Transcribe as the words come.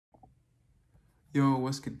Yo,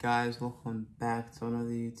 what's good guys? Welcome back to another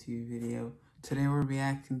YouTube video. Today we're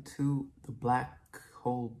reacting to the black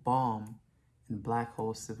hole bomb and black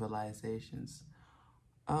hole civilizations.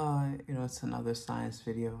 It's another science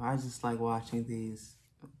video. I just like watching these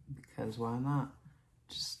because why not?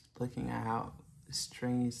 Just looking at how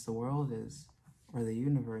strange the world is or the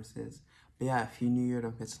universe is. But yeah, if you're new here,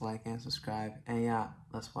 don't forget to like and subscribe. And yeah,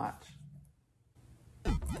 let's watch.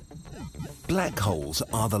 Black holes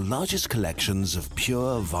are the largest collections of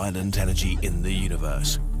pure, violent energy in the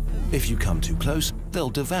universe. If you come too close, they'll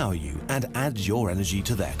devour you and add your energy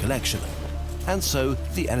to their collection. And so,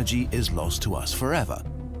 the energy is lost to us forever.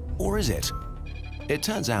 Or is it? It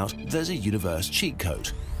turns out there's a universe cheat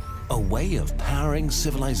code. A way of powering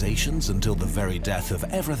civilizations until the very death of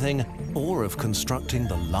everything, or of constructing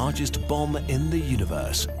the largest bomb in the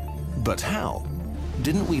universe. But how?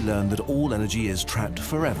 Didn't we learn that all energy is trapped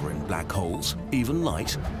forever in black holes, even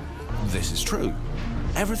light? This is true.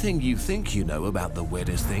 Everything you think you know about the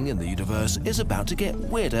weirdest thing in the universe is about to get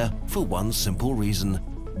weirder for one simple reason.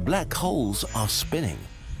 Black holes are spinning.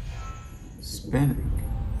 Spinning?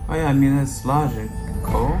 Oh yeah, I mean that's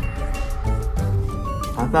logical.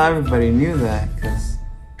 I thought everybody knew that because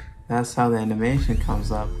that's how the animation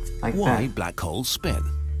comes up, like that. Why black holes spin?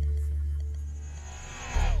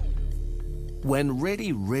 When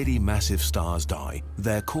really massive stars die,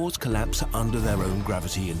 their cores collapse under their own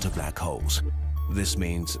gravity into black holes. This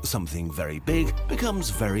means something very big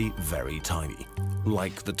becomes very tiny.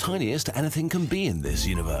 Like the tiniest anything can be in this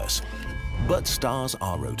universe. But stars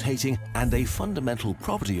are rotating, and a fundamental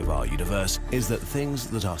property of our universe is that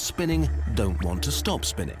things that are spinning don't want to stop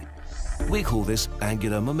spinning. We call this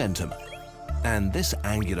angular momentum. And this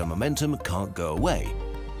angular momentum can't go away.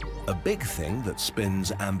 A big thing that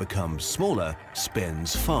spins and becomes smaller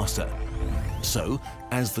spins faster. So,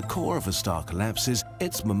 as the core of a star collapses,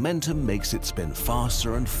 its momentum makes it spin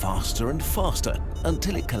faster and faster and faster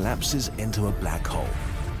until it collapses into a black hole.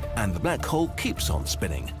 And the black hole keeps on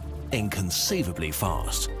spinning, inconceivably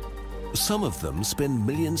fast. Some of them spin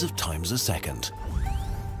millions of times a second.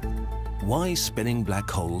 Why spinning black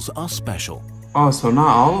holes are special? Oh, so not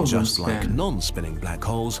all of them Just spin. like non-spinning black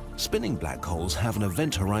holes, spinning black holes have an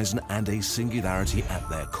event horizon and a singularity at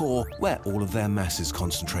their core where all of their mass is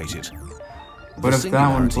concentrated. But if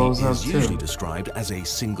that one blows up is usually too? described as a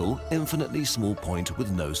single, infinitely small point with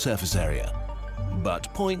no surface area.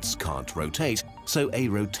 But points can't rotate, so a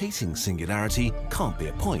rotating singularity can't be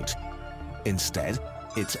a point. Instead,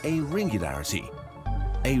 it's a ringularity.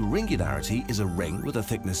 A ringularity is a ring with a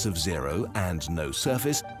thickness of 0 and no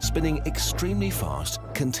surface, spinning extremely fast,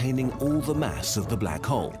 containing all the mass of the black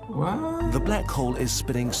hole. What? The black hole is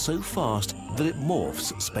spinning so fast that it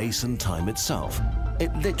morphs space and time itself.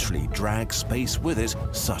 It literally drags space with it,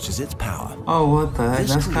 such is its power. Oh, what the heck?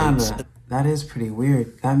 This That is pretty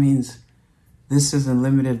weird. That means this isn't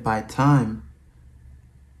limited by time.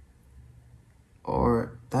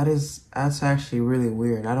 Or that's actually really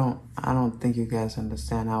weird. I don't think you guys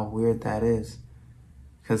understand how weird that is.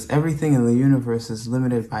 Because everything in the universe is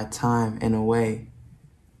limited by time in a way.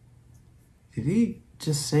 Did he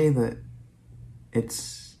just say that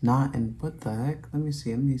it's not in what the heck? Let me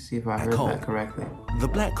see if I heard that correctly. The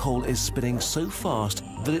black hole is spinning so fast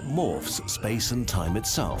that it morphs space and time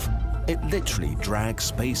itself. It literally drags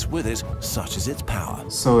space with it, such is its power.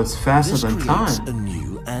 So it's faster than This time. creates a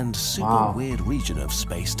new and super weird region of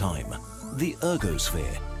space-time, the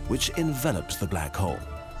ergosphere, which envelops the black hole.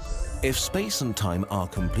 If space and time are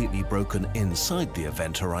completely broken inside the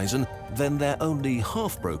event horizon, then they're only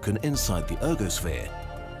half broken inside the ergosphere.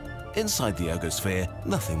 Inside the ergosphere,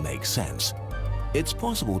 nothing makes sense. It's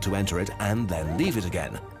possible to enter it and then leave it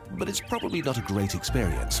again, but it's probably not a great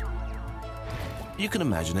experience. You can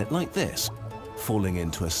imagine it like this. Falling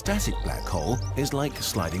into a static black hole is like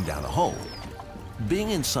sliding down a hole.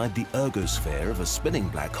 Being inside the ergosphere of a spinning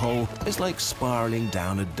black hole is like spiraling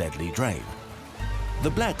down a deadly drain.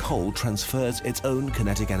 The black hole transfers its own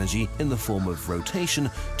kinetic energy in the form of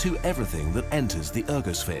rotation to everything that enters the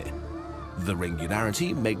ergosphere. The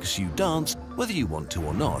ringularity makes you dance whether you want to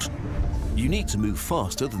or not. You need to move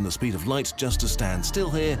faster than the speed of light just to stand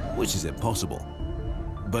still here, which is impossible.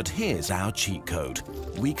 But here's our cheat code.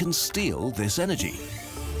 We can steal this energy.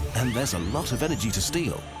 And there's a lot of energy to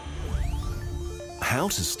steal. How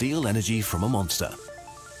to steal energy from a monster.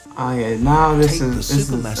 Oh yeah, now this Take is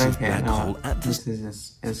the supermassive black hole at this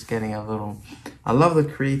is it's getting a little. I love the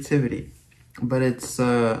creativity, but it's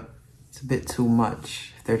a bit too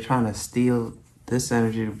much. If they're trying to steal this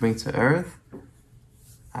energy to bring to Earth,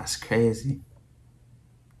 that's crazy.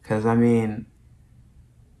 Cause I mean,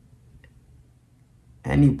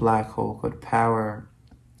 any black hole could power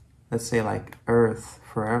let's say like Earth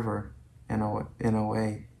forever in a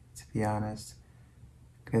way, to be honest,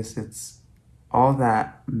 because it's all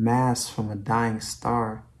that mass from a dying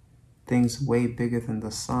star, things way bigger than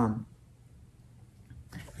the sun.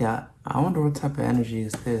 Yeah, I wonder what type of energy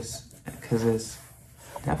is this, because it's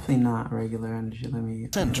definitely not regular energy.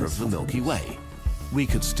 Center of the Milky Way. We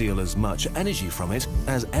could steal as much energy from it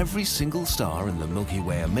as every single star in the Milky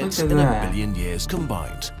Way emits in a billion years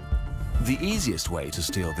combined. The easiest way to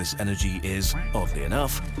steal this energy is, oddly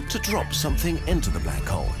enough, to drop something into the black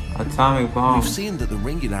hole. Atomic bomb. We've seen that the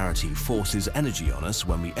singularity forces energy on us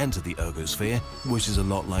when we enter the ergosphere, which is a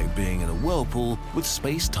lot like being in a whirlpool with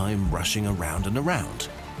space-time rushing around and around.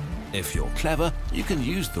 If you're clever, you can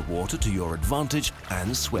use the water to your advantage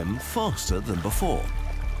and swim faster than before.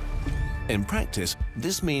 In practice,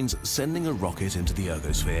 this means sending a rocket into the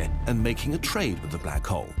ergosphere and making a trade with the black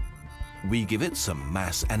hole. We give it some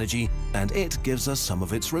mass energy, and it gives us some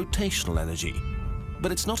of its rotational energy.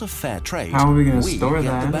 But it's not a fair trade. How are we going to store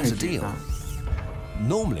get that the better energy deal.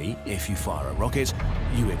 Normally, if you fire a rocket,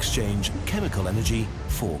 you exchange chemical energy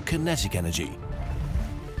for kinetic energy.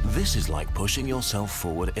 This is like pushing yourself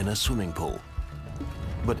forward in a swimming pool.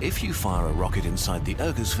 But if you fire a rocket inside the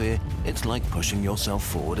ergosphere, it's like pushing yourself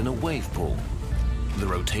forward in a wave pool. The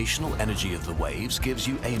rotational energy of the waves gives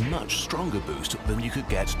you a much stronger boost than you could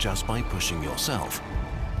get just by pushing yourself.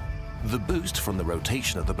 The boost from the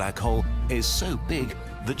rotation of the black hole is so big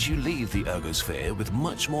that you leave the ergosphere with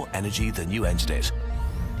much more energy than you entered it.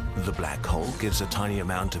 The black hole gives a tiny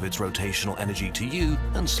amount of its rotational energy to you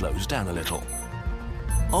and slows down a little.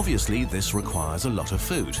 Obviously, this requires a lot of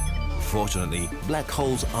food. Fortunately, black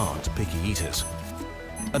holes aren't picky eaters.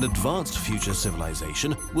 An advanced future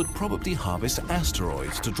civilization would probably harvest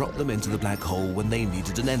asteroids to drop them into the black hole when they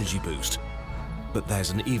needed an energy boost. But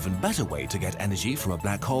there's an even better way to get energy from a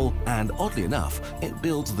black hole, and oddly enough, it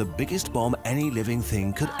builds the biggest bomb any living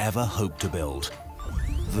thing could ever hope to build.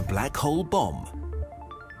 The black hole bomb.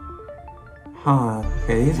 Huh,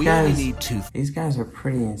 okay, these guys are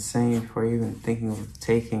pretty insane for even thinking of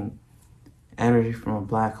taking energy from a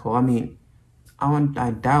black hole. I mean,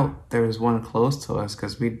 I doubt there's one close to us,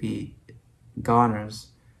 because we'd be goners.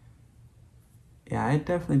 Yeah, I'd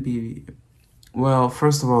definitely be... Well,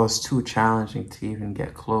 first of all, it's too challenging to even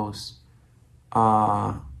get close.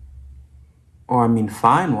 Or, I mean,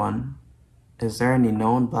 find one. Is there any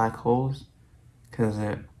known black holes? Because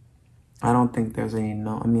I don't think there's any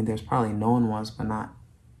known... I mean, there's probably known ones, but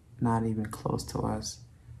not even close to us.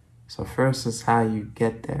 So first is how you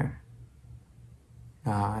get there.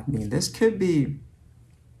 I mean, this could be...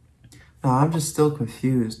 No, I'm just still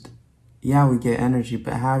confused. Yeah, we get energy,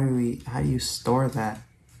 but how do you store that?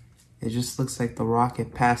 It just looks like the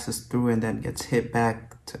rocket passes through and then gets hit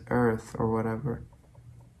back to Earth or whatever.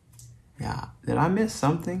 Yeah, did I miss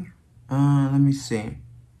something? Let me see.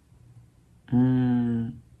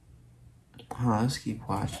 Let's keep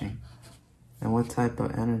watching. And what type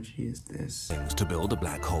of energy is this? Things to build a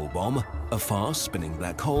black hole bomb, a fast spinning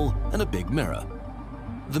black hole, and a big mirror.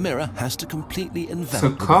 The mirror has to completely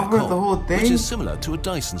envelop the black hole, the whole thing? which is similar to a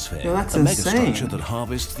Dyson sphere, that's a insane. megastructure that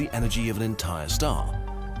harvests the energy of an entire star.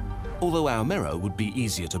 Although our mirror would be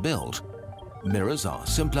easier to build, mirrors are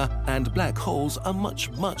simpler and black holes are much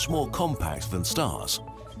more compact than stars.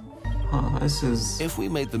 If we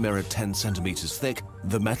made the mirror 10 centimeters thick,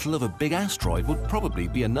 the metal of a big asteroid would probably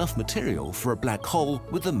be enough material for a black hole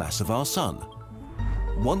with the mass of our sun.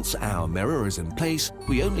 Once our mirror is in place,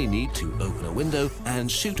 we only need to open a window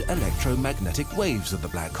and shoot electromagnetic waves at the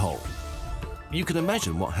black hole. You can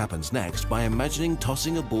imagine what happens next by imagining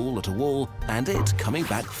tossing a ball at a wall and it coming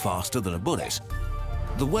back faster than a bullet.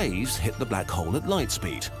 The waves hit the black hole at light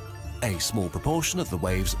speed. A small proportion of the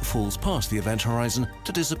waves falls past the event horizon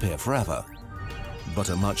to disappear forever. But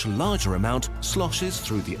a much larger amount sloshes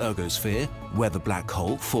through the ergosphere, where the black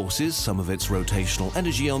hole forces some of its rotational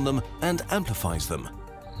energy on them and amplifies them.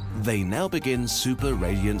 They now begin super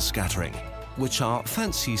radiant scattering, which are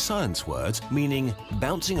fancy science words meaning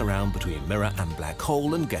bouncing around between mirror and black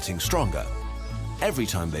hole and getting stronger. Every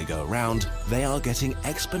time they go around, they are getting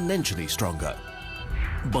exponentially stronger.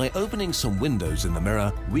 By opening some windows in the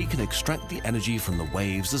mirror, we can extract the energy from the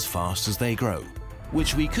waves as fast as they grow,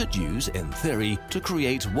 which we could use, in theory, to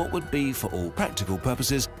create what would be, for all practical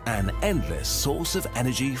purposes, an endless source of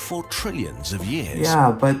energy for trillions of years.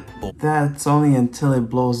 Yeah, but that's only until it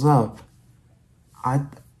blows up. I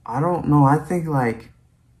don't know. I think like...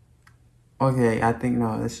 Okay, I think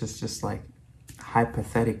no, this is just like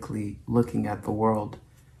hypothetically looking at the world.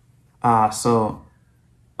 So,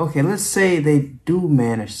 okay, let's say they do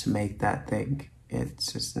manage to make that thing.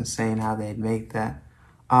 It's just insane how they'd make that.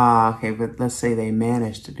 Okay, but let's say they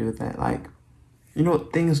managed to do that. Like, you know,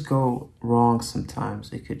 things go wrong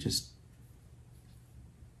sometimes. It could just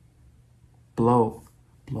blow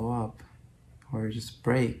up, or it just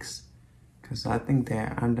breaks. Because I think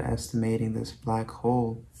they're underestimating this black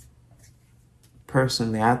hole.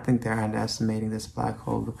 Personally, I think they're underestimating this black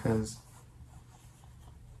hole because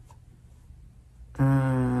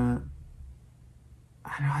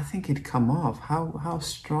I think it'd come off. How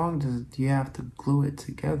strong do you have to glue it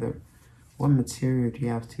together? What material do you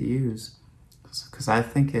have to use? Because I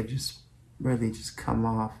think it just really just come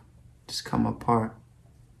off, just come apart.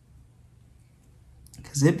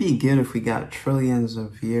 Because it'd be good if we got trillions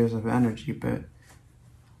of years of energy, but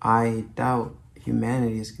I doubt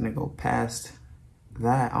humanity is gonna go past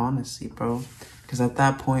that, honestly, bro. Because at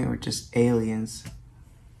that point, we're just aliens.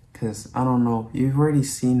 Because, I don't know, you've already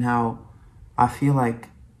seen how, I feel like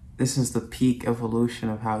this is the peak evolution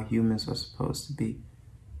of how humans are supposed to be.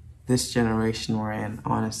 This generation we're in,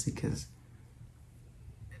 honestly, because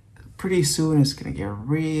pretty soon it's going to get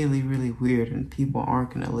really, really weird and people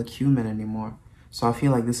aren't going to look human anymore. So I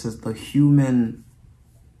feel like this is the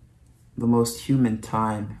most human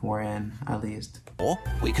time we're in, at least. Or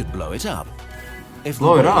we could blow it up. If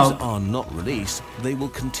blow the it waves up are not released, they will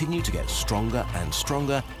continue to get stronger and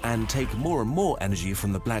stronger and take more and more energy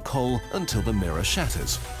from the black hole until the mirror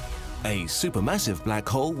shatters. A supermassive black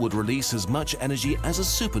hole would release as much energy as a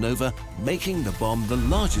supernova, making the bomb the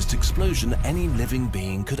largest explosion any living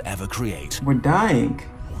being could ever create. We're dying.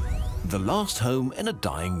 The last home in a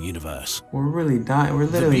dying universe. We're really dying. We're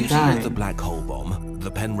literally dying. The beauty of the black hole bomb,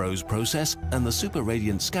 the Penrose process, and the super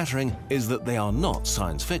radiant scattering is that they are not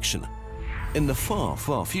science fiction. In the far,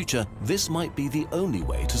 far future, this might be the only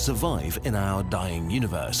way to survive in our dying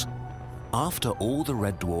universe. After all the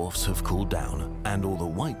red dwarfs have cooled down and all the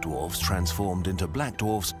white dwarfs transformed into black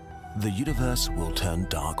dwarfs, the universe will turn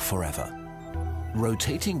dark forever.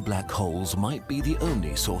 Rotating black holes might be the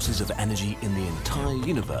only sources of energy in the entire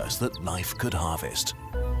universe that life could harvest.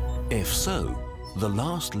 If so, the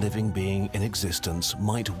last living being in existence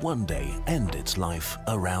might one day end its life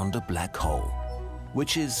around a black hole,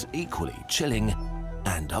 which is equally chilling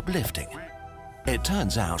and uplifting. It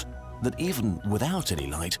turns out that even without any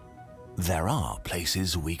light, there are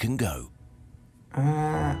places we can go.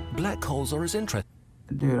 Black holes are as interesting.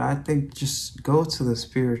 Dude, I think just go to the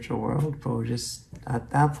spiritual world, bro. Just, at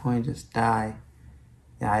that point, just die.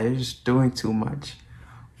 Yeah, you're just doing too much.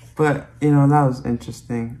 But, you know, that was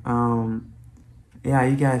interesting. Yeah,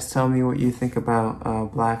 you guys tell me what you think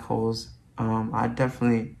about black holes. I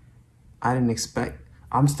didn't expect,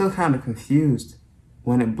 I'm still kind of confused.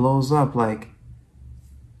 When it blows up, like,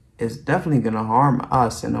 it's definitely gonna harm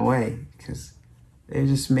us in a way, because they're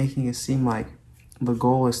just making it seem like the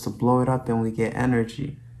goal is to blow it up and we get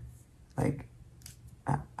energy. Like,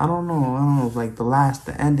 I don't know, like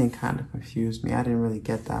the ending kind of confused me. I didn't really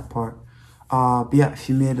get that part. But yeah, if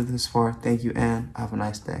you made it this far, thank you and have a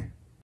nice day.